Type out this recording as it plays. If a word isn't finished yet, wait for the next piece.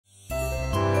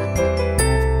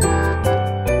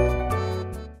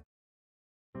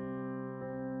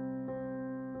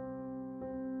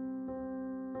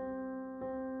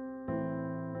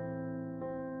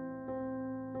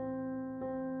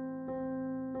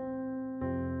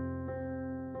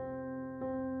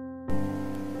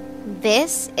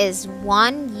This is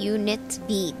 1-unit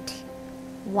bead.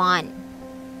 1.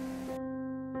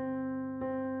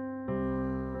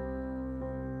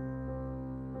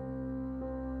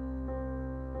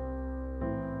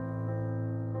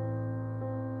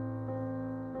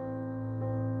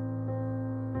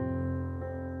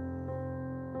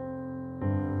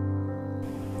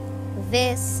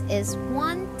 This is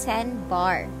 110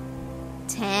 bar.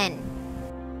 10.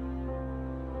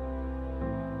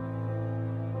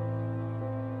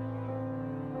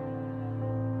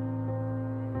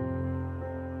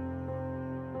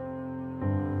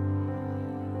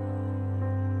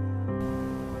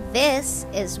 This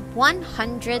is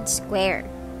 100 square.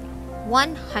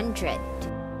 100.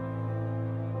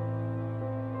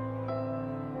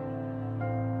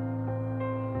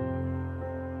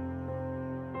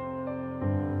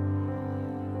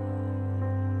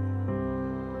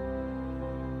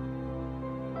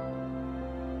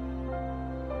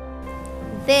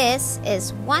 This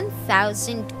is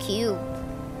 1000 cube.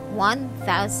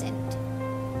 1000.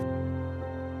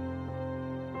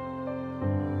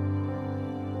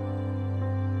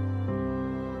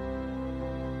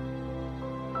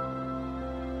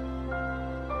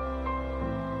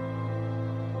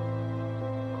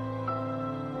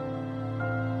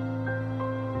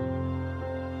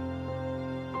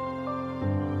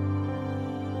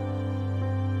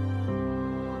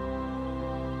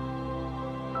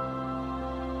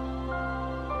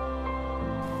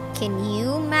 Can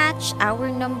you match our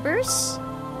numbers?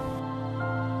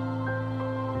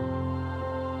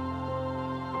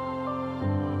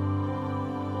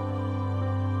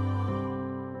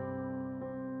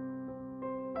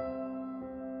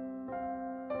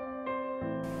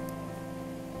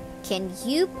 Can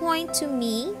you point to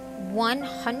me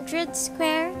 100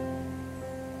 square?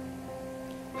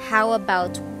 How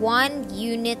about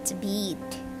 1-unit bead?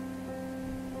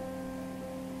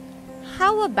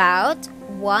 How about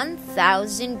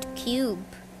 1000 cube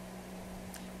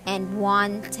and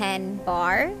 110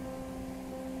 bar?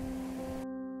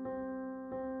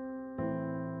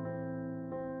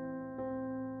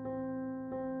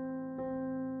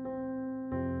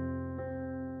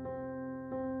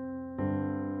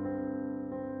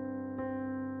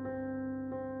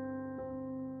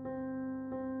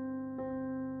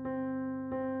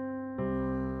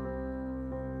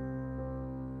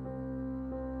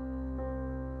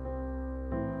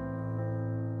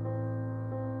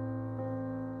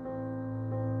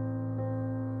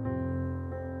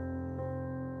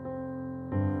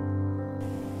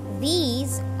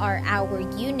 These are our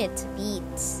unit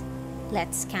beads.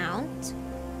 Let's count.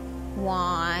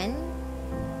 1,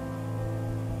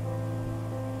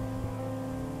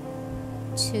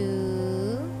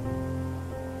 2,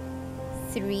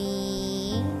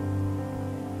 3,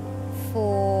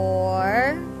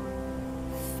 4,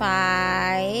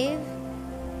 5,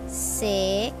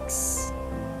 6,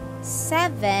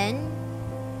 7,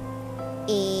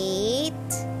 8,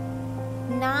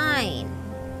 9.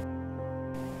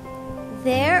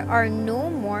 There are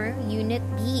no more unit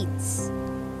beads.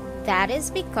 That is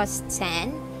because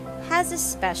 10 has a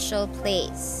special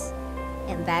place.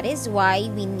 And that is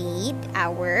why we need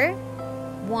our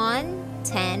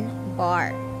 110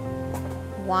 bar.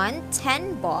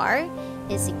 110 bar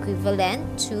is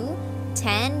equivalent to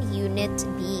 10 unit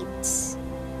beads.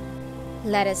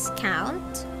 Let us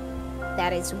count.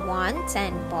 That is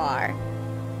 110 bar,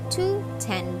 2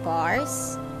 10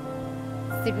 bars,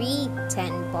 3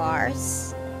 10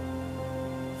 bars,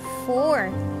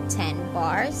 4 10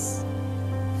 bars,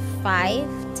 5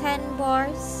 10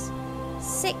 bars,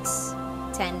 6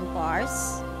 10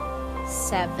 bars,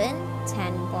 7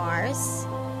 10 bars,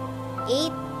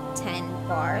 8 10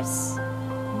 bars,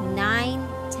 9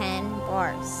 10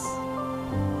 bars.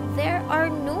 There are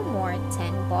no more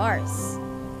 10 bars.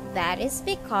 That is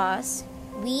because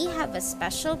we have a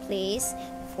special place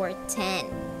for 10.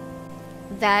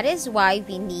 That is why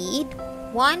we need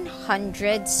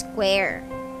 100 square.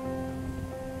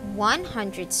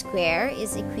 100 square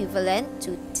is equivalent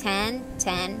to 10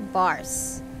 10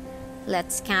 bars.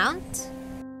 Let's count.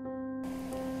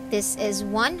 This is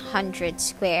 100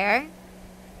 square,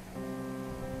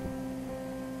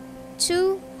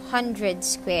 200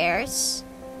 squares,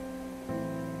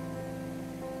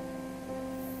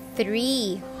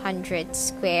 300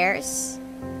 squares,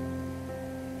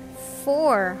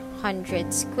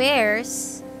 400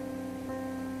 squares,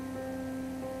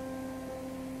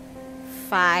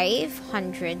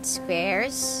 500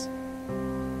 squares,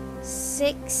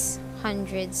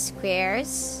 600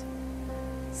 squares,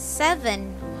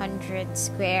 700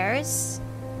 squares,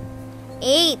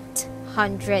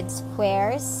 800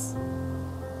 squares,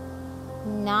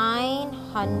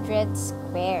 900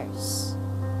 squares.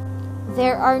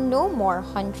 There are no more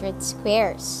 100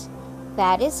 squares.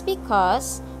 That is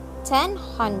because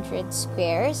 1000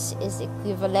 squares is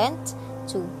equivalent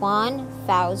to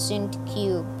 1000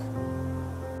 cube.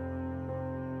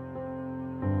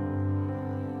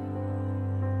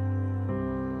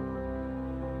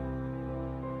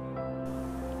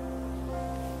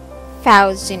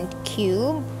 Thousand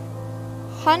cube,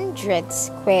 100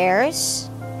 squares,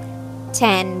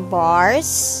 10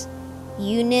 bars,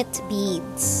 unit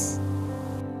beads.